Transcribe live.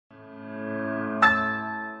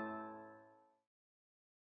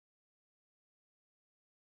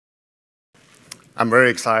I'm very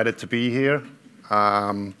excited to be here.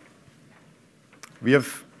 We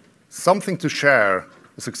have something to share,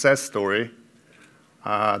 a success story,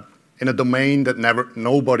 in a domain that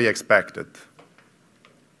nobody expected.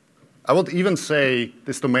 I would even say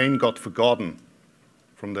this domain got forgotten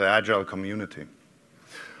from the Agile community.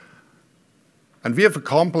 And we have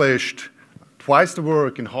accomplished twice the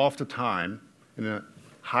work in half the time in a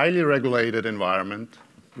highly regulated environment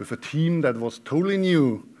with a team that was totally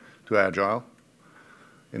new to Agile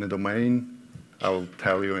in a domain I will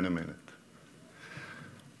tell you in a minute.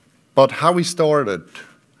 But how we started.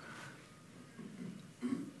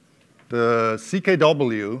 The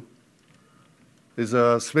CKW is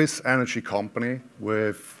a Swiss energy company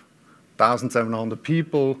with 1,700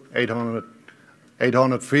 people,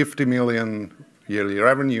 850 million yearly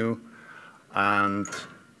revenue, and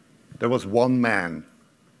there was one man,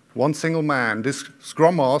 one single man, this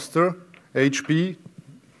Scrum Master, HB,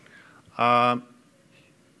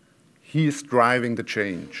 he is driving the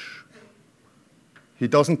change. He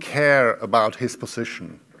doesn't care about his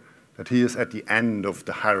position, that he is at the end of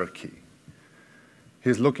the hierarchy.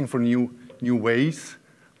 He's looking for new ways,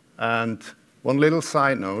 and one little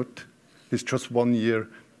side note, he's just 1 year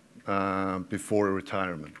before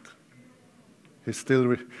retirement. He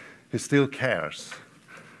still cares.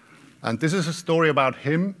 And this is a story about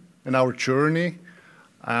him and our journey,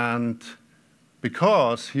 and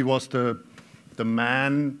because he was the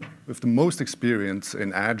man with the most experience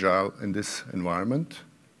in Agile in this environment,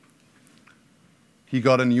 he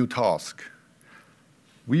got a new task.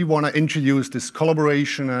 We want to introduce this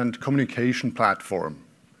collaboration and communication platform.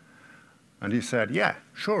 And he said, yeah,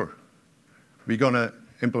 sure. We're going to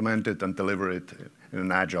implement it and deliver it in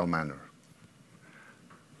an Agile manner.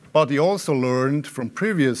 But he also learned from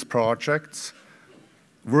previous projects,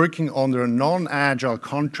 working under a non-Agile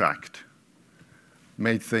contract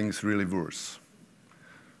made things really worse.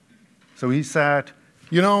 So he said,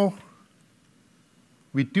 you know,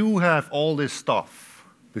 we do have all this stuff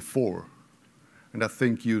before, and I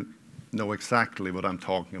think you know exactly what I'm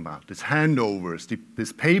talking about. These handovers,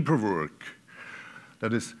 this paperwork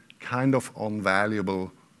that is kind of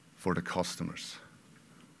invaluable for the customers.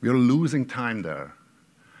 We are losing time there.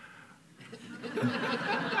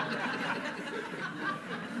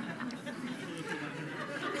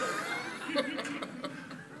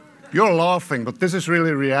 You're laughing, but this is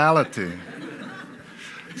really reality.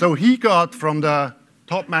 So he got from the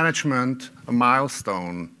top management a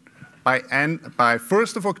milestone. By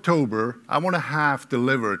 1st of October, I want to have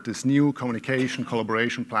delivered this new communication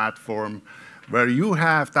collaboration platform where you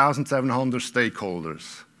have 1,700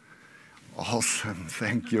 stakeholders. Awesome,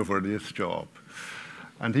 thank you for this job.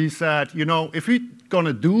 And he said, you know, if we're going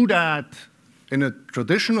to do that in a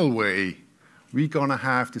traditional way, we're going to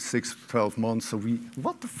have the 6 to 12 months, so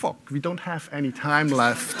what the fuck? We don't have any time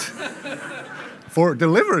left for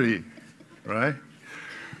delivery, right?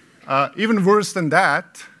 Even worse than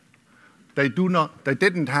that, they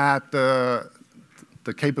didn't have the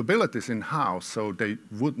capabilities in-house, so they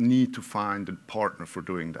would need to find a partner for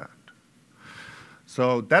doing that.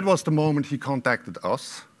 So that was the moment he contacted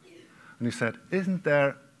us, and he said, isn't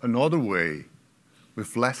there another way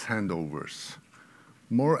with less handovers,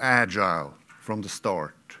 more agile from the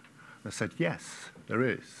start? I said, yes, there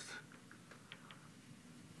is.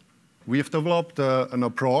 We have developed an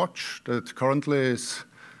approach that currently is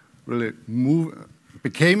really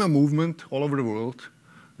became a movement all over the world.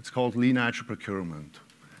 It's called Lean-Agile Procurement.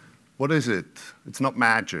 What is it? It's not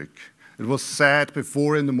magic. It was said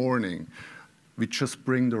before in the morning. We just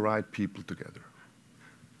bring the right people together.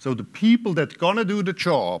 So the people that are going to do the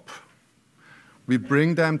job, we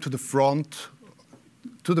bring them to the front,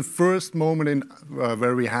 to the first moment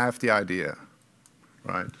where we have the idea,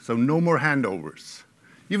 right? So no more handovers.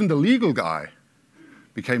 Even the legal guy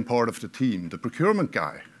became part of the team, the procurement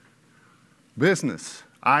guy, business,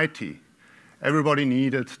 IT. Everybody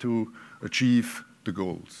needed to achieve the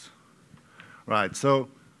goals, right? So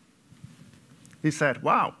he said,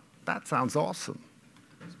 wow, that sounds awesome.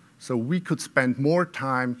 So we could spend more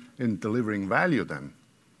time in delivering value then.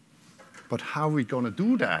 But how are we going to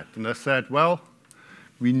do that? And I said, well,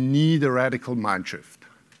 we need a radical mind shift.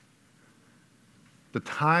 The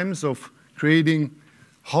times of creating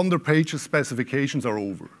 100-page specifications are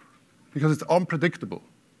over because it's unpredictable.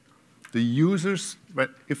 The users,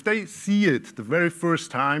 if they see it the very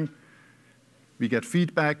first time, we get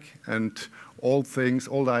feedback and all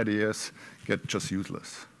the ideas get just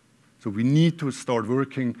useless. So we need to start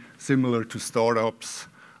working similar to startups,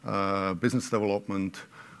 business development,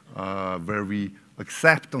 where we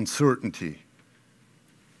accept uncertainty.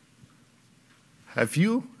 Have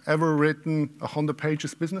you ever written a 100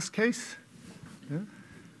 pages business case? Yeah?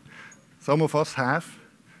 Some of us have,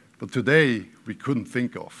 but today we couldn't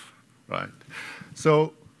think of, right?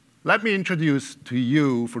 So let me introduce to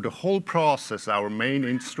you for the whole process our main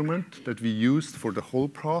instrument that we used for the whole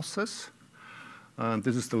process. And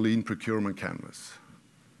this is the Lean Procurement Canvas.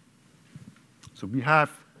 So we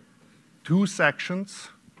have two sections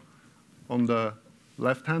on the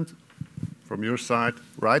left-hand, from your side,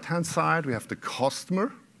 right-hand side. We have the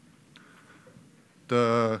customer,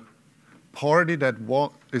 the party that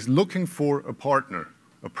is looking for a partner,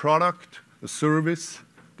 a product, a service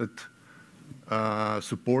that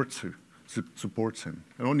supports him.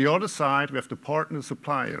 And on the other side, we have the partner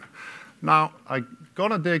supplier. Now, I'm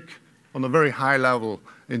gonna dig on a very high level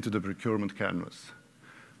into the procurement canvas.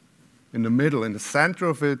 In the middle, in the center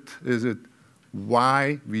of it, is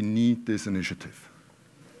why we need this initiative.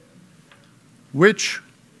 Which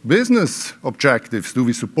business objectives do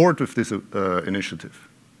we support with this initiative?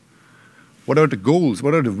 What are the goals?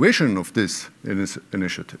 What are the vision of this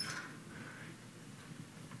initiative?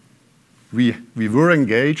 We were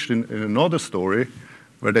engaged in another story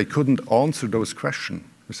where they couldn't answer those questions.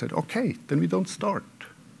 We said, okay, then we don't start.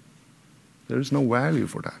 There is no value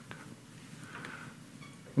for that.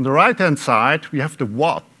 On the right-hand side, we have the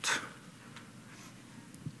what.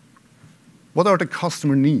 What are the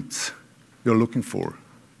customer needs you're looking for?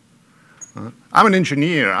 I'm an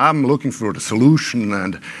engineer. I'm looking for the solution,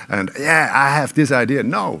 and yeah, I have this idea.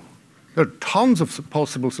 No, there are tons of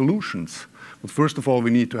possible solutions. But first of all,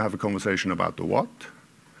 we need to have a conversation about the what,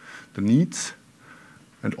 the needs,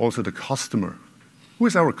 and also the customer. Who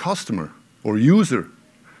is our customer or user?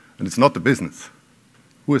 And it's not the business.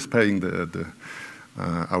 Who is paying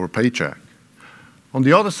our paycheck? On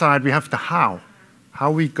the other side, we have the how.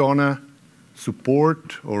 How are we gonna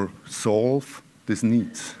support or solve these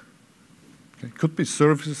needs? Okay. It could be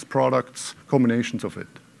services, products, combinations of it.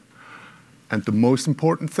 And the most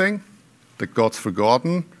important thing that got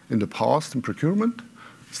forgotten in the past in procurement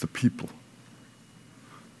is the people.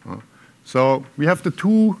 So we have the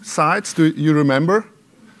two sides, do you remember?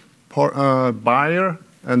 Buyer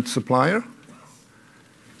and supplier.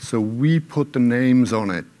 So we put the names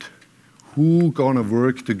on it. Who gonna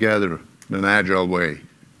work together in an agile way?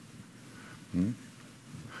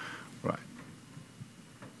 Right.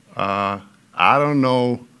 I don't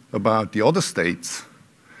know about the other states,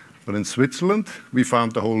 but in Switzerland, we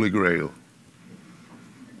found the Holy Grail.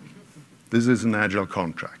 This is an agile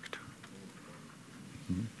contract.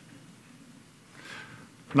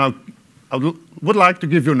 Now, I would like to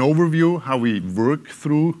give you an overview how we work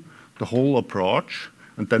through the whole approach,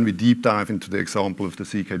 and then we deep dive into the example of the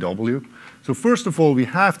CKW. So first of all, we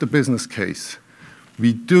have the business case.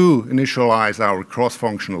 We do initialize our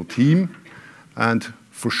cross-functional team, and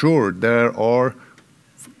for sure, there are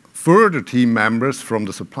further team members from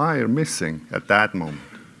the supplier missing at that moment.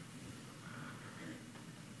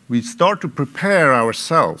 We start to prepare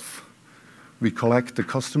ourselves. We collect the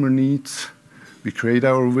customer needs, we create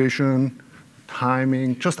our vision,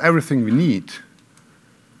 timing, just everything we need.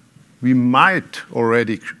 We might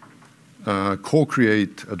already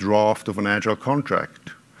co-create a draft of an agile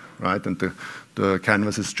contract, right? And the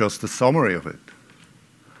canvas is just a summary of it.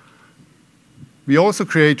 We also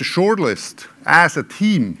create a shortlist as a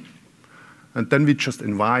team, and then we just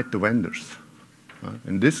invite the vendors.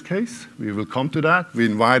 In this case, we will come to that. We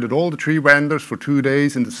invited all the 3 vendors for 2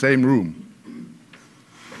 days in the same room.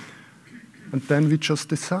 And then we just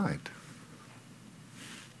decide.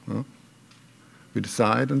 We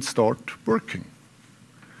decide and start working.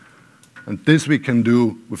 And this we can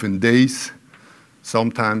do within days,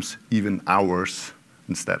 sometimes even hours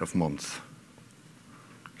instead of months.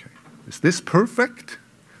 Okay. Is this perfect?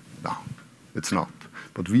 No, it's not.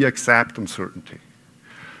 But we accept uncertainty.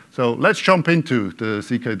 So let's jump into the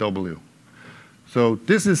CKW. So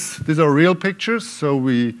these are real pictures. So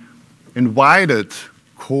we invited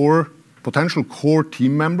potential core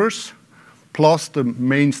team members, plus the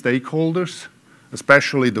main stakeholders,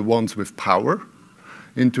 especially the ones with power,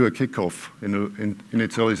 into a kickoff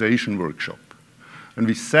initialization workshop. And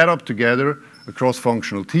we set up together a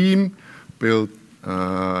cross-functional team, build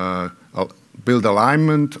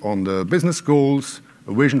alignment on the business goals,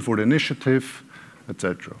 a vision for the initiative,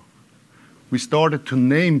 etc. We started to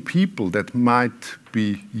name people that might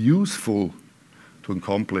be useful to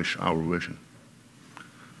accomplish our vision.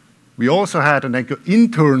 We also had an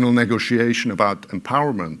internal negotiation about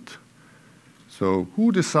empowerment. So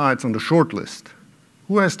who decides on the short list?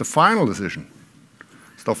 Who has the final decision?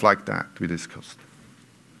 Stuff like that we discussed.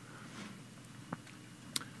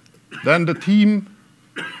 Then the team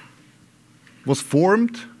was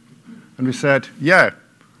formed, and we said, yeah,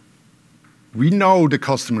 we know the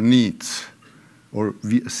customer needs. or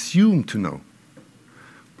we assume to know.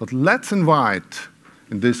 But let's invite,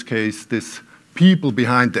 in this case, these people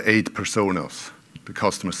behind the 8 personas, the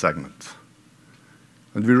customer segments.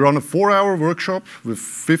 And we run a 4-hour workshop with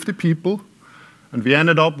 50 people, and we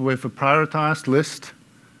ended up with a prioritized list,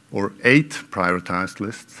 or 8 prioritized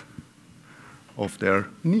lists, of their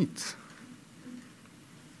needs.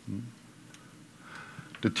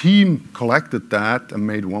 The team collected that and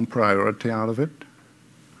made one priority out of it,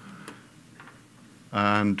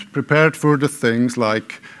 and prepared further things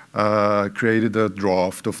like created a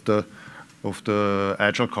draft of the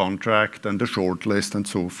Agile contract and the short list and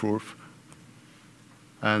so forth.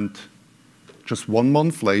 And just 1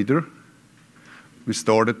 month later, we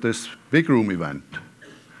started this big room event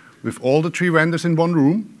with all the 3 vendors in one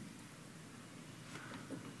room.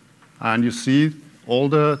 And you see all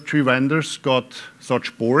the 3 vendors got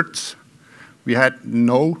such boards. We had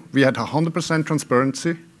 100%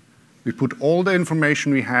 transparency. We put all the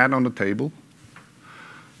information we had on the table.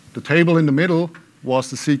 The table in the middle was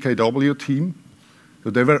the CKW team.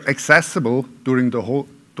 So they were accessible during the whole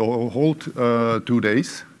 2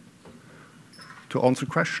 days to answer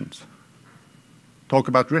questions, talk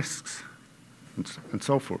about risks, and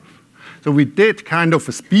so forth. So we did kind of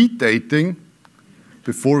a speed dating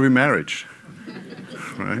before we married.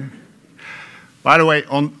 Right? By the way,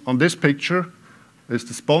 on this picture is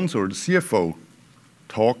the sponsor, the CFO,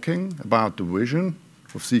 talking about the vision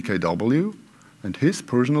of CKW and his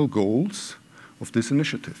personal goals of this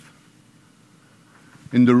initiative.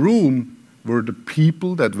 In the room were the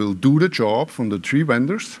people that will do the job from the 3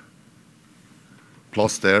 vendors,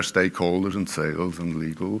 plus their stakeholders and sales and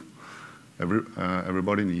legal,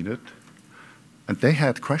 everybody needed. And they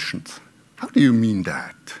had questions. How do you mean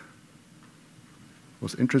that? It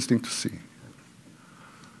was interesting to see.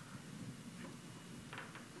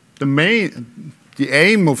 The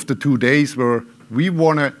aim of the 2 days were we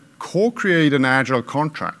want to co-create an Agile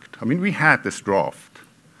contract. I mean, we had this draft.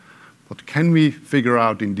 But can we figure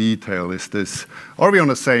out in detail, are we on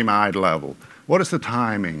the same eye level? What is the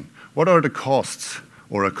timing? What are the costs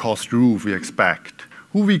or a cost roof we expect?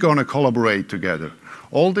 Who are we going to collaborate together?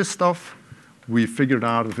 All this stuff we figured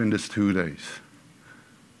out within these 2 days.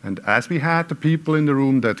 And as we had the people in the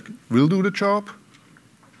room that will do the job,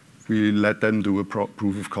 we let them do a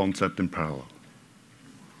proof of concept in parallel.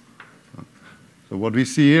 So what we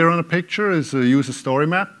see here on the picture is a user story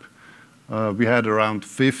map. We had around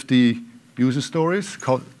 50 user stories,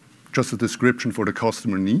 just a description for the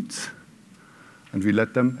customer needs, and we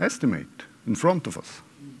let them estimate in front of us.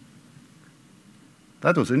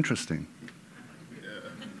 That was interesting.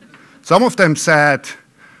 Some of them said,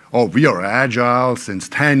 oh, we are Agile since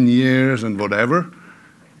 10 years and whatever,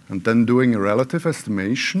 and then doing a relative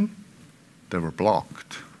estimation, they were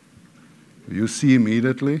blocked. You see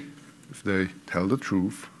immediately if they tell the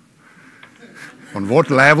truth, on what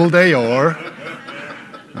level they are.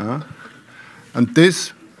 And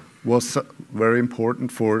this was very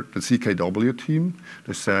important for the CKW team.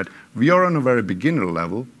 They said, we are on a very beginner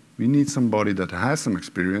level. We need somebody that has some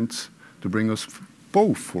experience to bring us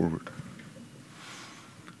both forward.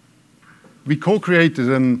 We co-created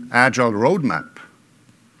an Agile roadmap.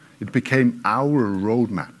 It became our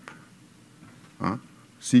roadmap.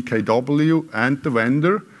 CKW and the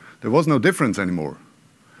vendor, there was no difference anymore.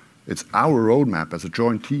 It's our roadmap as a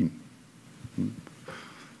joint team.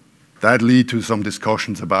 That led to some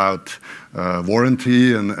discussions about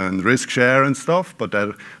warranty and risk share and stuff, but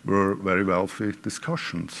that were very wealthy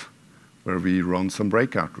discussions where we run some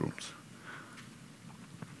breakout rooms.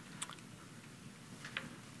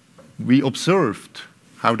 We observed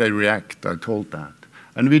how they react, I told that.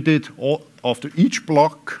 And we did, after each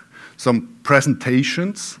block, some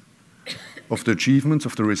presentations of the achievements,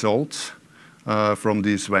 of the results from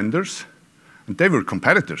these vendors. And they were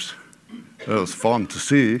competitors. It was fun to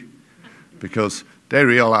see because they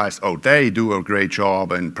realized, oh, they do a great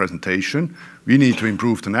job in presentation. We need to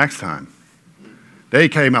improve the next time. They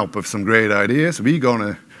came up with some great ideas. We're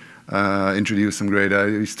going to introduce some great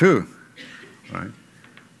ideas too. Right?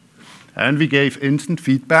 And we gave instant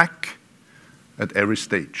feedback at every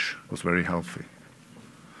stage. It was very healthy.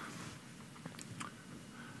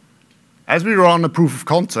 As we run a proof of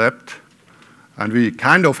concept, and we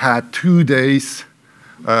kind of had 2 days,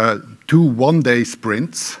 2 one-day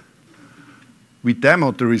sprints, we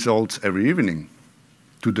demoed the results every evening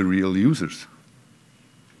to the real users.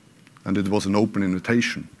 And it was an open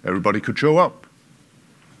invitation. Everybody could show up.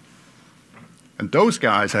 And those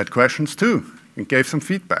guys had questions too, and gave some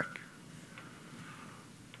feedback.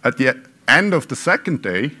 At the end of the second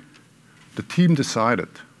day, the team decided,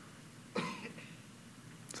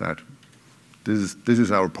 said, this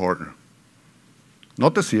is our partner.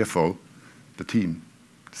 not the CFO, the team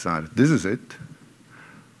decided this is it.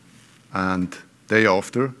 And day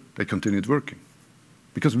after, they continued working.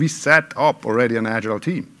 Because we set up already an agile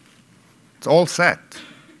team. It's all set.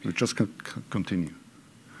 We just continue.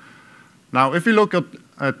 Now, if you look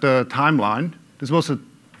at the timeline, this was a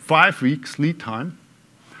 5 weeks lead time.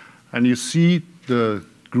 And you see the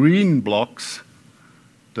green blocks,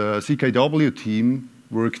 the CKW team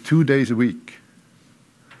work 2 days a week.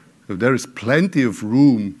 So there is plenty of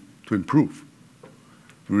room to improve.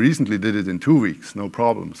 We recently did it in 2 weeks, no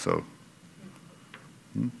problem. So,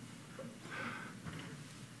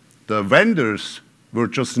 the vendors were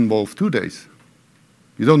just involved 2 days.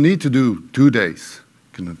 You don't need to do 2 days.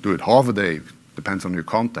 You can do it half a day, depends on your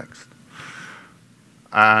context.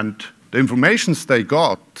 And the information they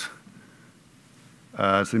got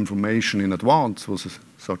as information in advance was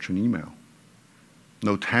such an email.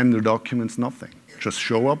 No tender documents, nothing. Just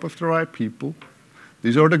show up with the right people.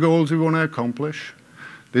 These are the goals we want to accomplish.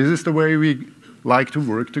 This is the way we like to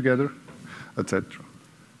work together, etc.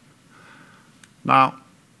 Now,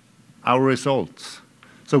 our results.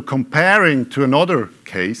 So comparing to another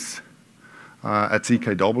case at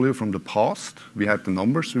CKW from the past, we had the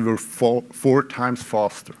numbers, we were four times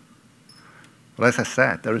faster. But as I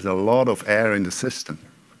said, there is a lot of error in the system.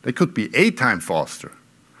 They could be 8 times faster.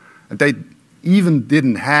 And they even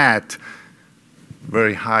didn't have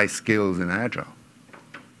very high skills in Agile.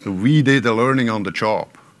 So we did the learning on the job.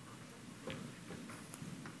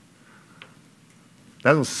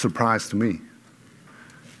 That was a surprise to me.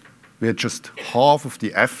 We had just half of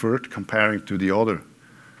the effort comparing to the other,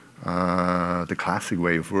 the classic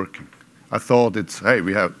way of working. I thought it's, hey,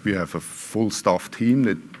 we have a full staff team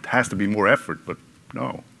that has to be more effort, but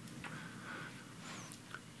no.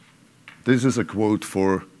 This is a quote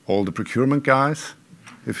for all the procurement guys.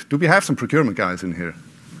 Do we have some procurement guys in here?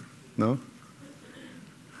 No?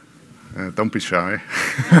 Don't be shy.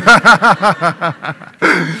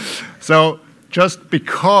 So just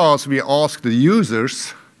because we ask the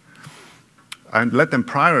users and let them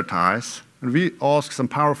prioritize, and we ask some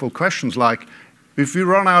powerful questions like, if you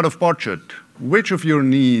run out of budget, which of your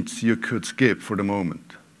needs you could skip for the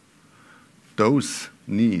moment? Those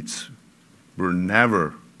needs were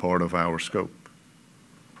never part of our scope,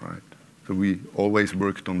 right? So we always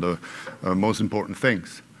worked on the most important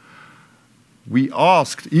things. We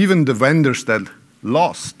asked even the vendors that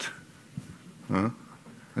lost, and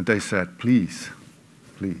they said, please,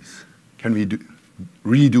 can we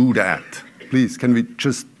redo that? Please, can we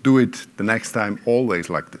just do it the next time always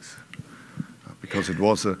like this? Because it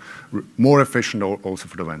was more efficient also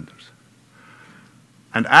for the vendors.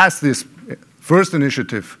 And as this first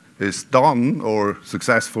initiative is done or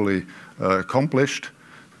successfully accomplished,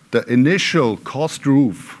 the initial cost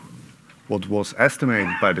roof, what was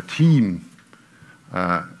estimated by the team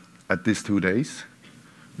at these 2 days,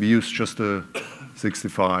 we used just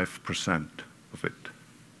 65% of it.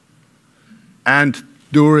 And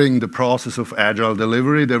during the process of agile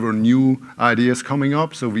delivery, there were new ideas coming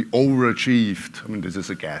up, so we overachieved. I mean, this is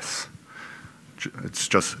a guess. It's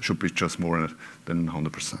just should be just more than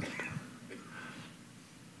 100%.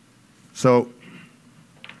 So,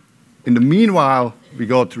 in the meanwhile, we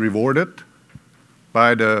got rewarded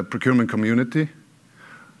by the procurement community.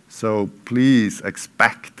 So please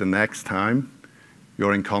expect the next time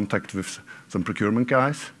you're in contact with some procurement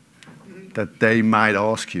guys that they might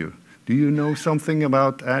ask you, do you know something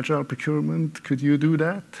about agile procurement? Could you do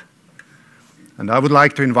that? And I would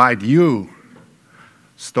like to invite you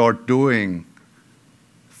start doing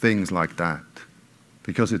things like that,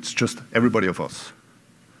 because it's just everybody of us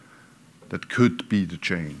that could be the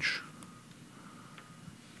change.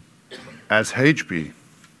 As HB,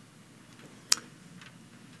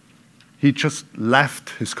 he just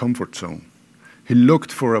left his comfort zone. He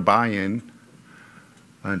looked for a buy-in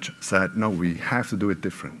and said, no, we have to do it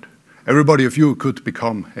different. Everybody of you could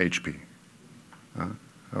become HP. I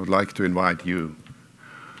would like to invite you.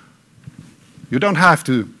 You don't have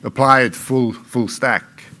to apply it full stack.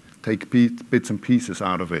 Take bits and pieces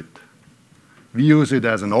out of it. We use it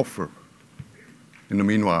as an offer. In the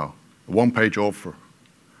meanwhile, a one-page offer.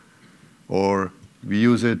 Or we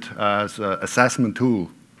use it as an assessment tool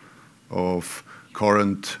of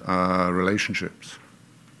current relationships.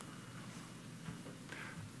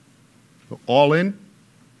 So all in,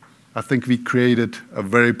 I think we created a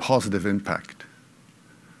very positive impact.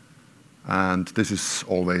 And this is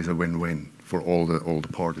always a win-win for all the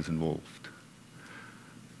parties involved.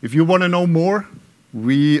 If you want to know more,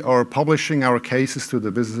 we are publishing our cases to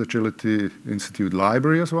the Business Agility Institute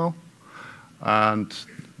library as well. And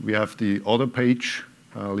we have the other page,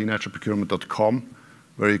 leanagileprocurement.com,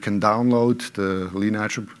 where you can download the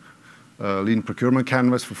Lean Procurement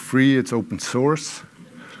Canvas for free. It's open source.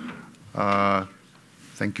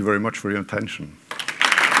 Thank you very much for your attention.